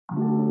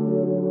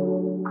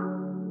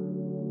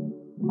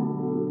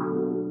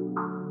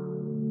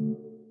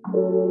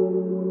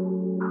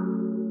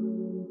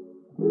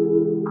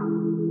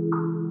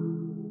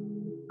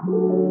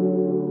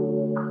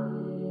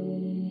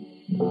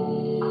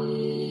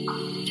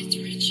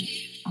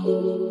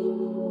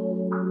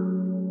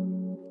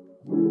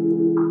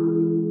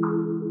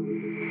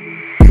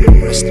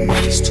Rest in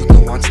peace to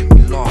the ones that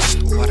we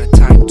lost. What a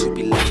time to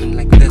be living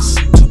like this,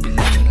 to be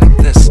living like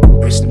this.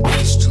 Rest in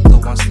peace to the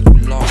ones that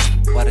we lost.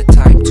 What a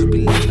time to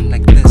be living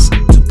like this,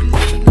 to be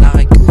living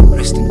like.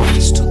 Rest in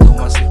peace to the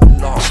ones that we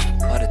lost.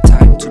 What a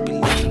time to be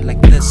living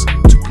like this,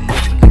 to be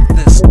living like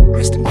this.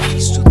 Rest in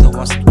peace to the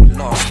ones that we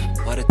lost.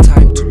 What a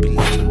time to be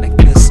living like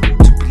this,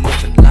 to be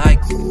living like.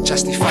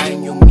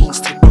 Justifying your means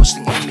through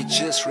posting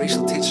images,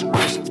 racial tension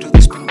rising through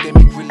this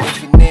pandemic we're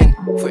living in.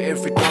 For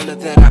every dollar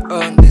that I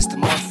earn, there's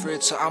demand for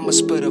it, so I'ma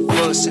spit a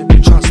verse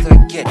every chance that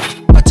I get.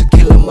 But to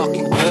kill a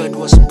mockingbird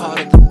wasn't part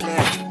of the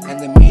plan, and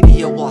the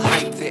media will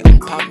hype their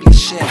unpublished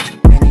shit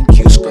and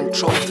induce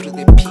control through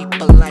their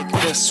people like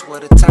this.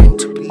 What a time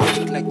to be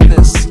living like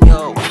this,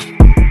 yo.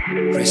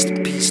 Rest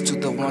in peace to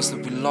the ones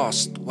that we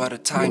lost. What a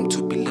time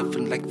to be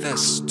living like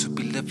this, to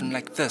be living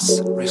like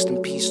this. Rest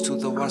in peace to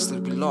the ones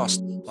that we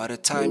lost. What a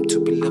time to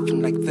be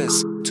living like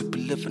this, to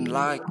be living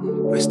like.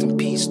 Rest in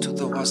peace to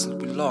the ones that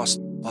we lost.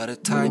 What a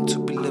time to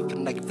be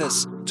living like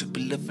this, to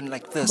be living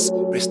like this.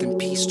 Rest in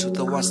peace to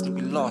the ones that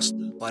we lost.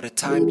 What a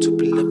time to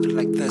be living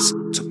like this,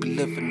 to be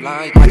living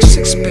like. Much is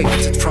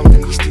expected from the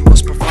least he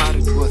was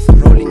provided with.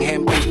 Rolling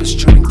hand papers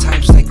during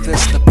times like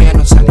this. The ban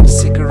on selling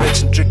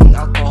cigarettes and drinking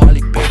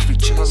alcoholic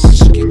beverages. Much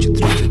to get you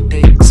through the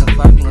day,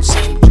 surviving on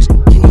sandwiches.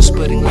 Keeno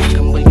spitting like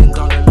 $1 million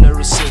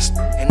lyricist,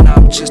 and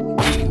I'm just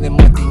giving them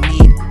what they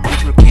need.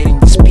 Lubricating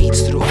the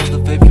speeds through all the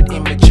vivid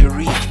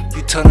imagery.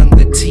 You turn on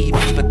the TV,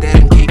 but that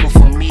ain't cable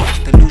for me.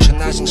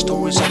 Delusionizing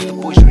stories of the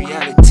boy's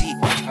reality.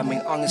 I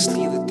mean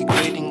honestly, the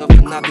degrading of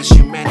another's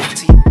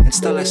humanity. And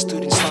still I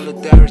stood in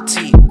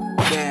solidarity.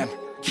 Damn,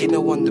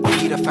 Keeno on the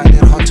beat, I find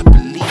that hard to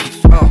believe.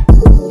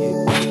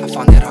 Yeah, I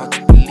find that hard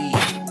to believe.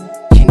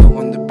 Keeno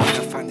on the beat,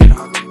 I find that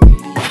hard to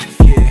believe.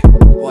 Yeah,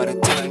 what a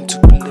time to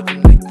be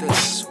living like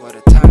this. What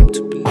a time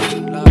to be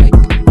living like,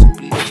 to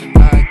be living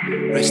like.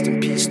 Rest in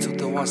peace to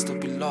the ones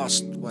that we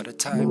lost. What a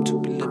time to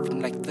be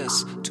living like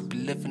this, to be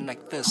living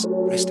like this.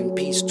 Rest in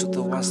peace to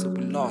the ones that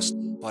we lost.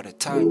 What a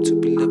time to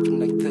be living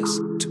like this,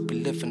 to be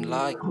living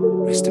like.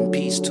 Rest in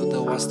peace to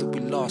the ones that we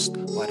lost.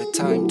 What a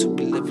time to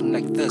be living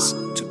like this,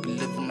 to be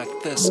living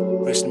like this.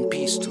 Rest in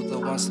peace to the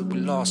ones that we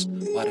lost.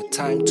 What a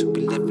time to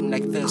be living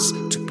like this,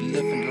 to be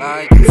living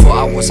like. For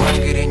I was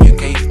hungry and you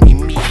gave me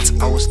meat.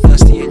 I was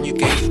thirsty and you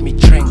gave me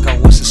drink. I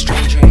was a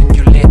stranger and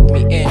you let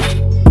me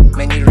in.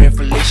 Many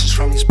revelations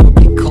from these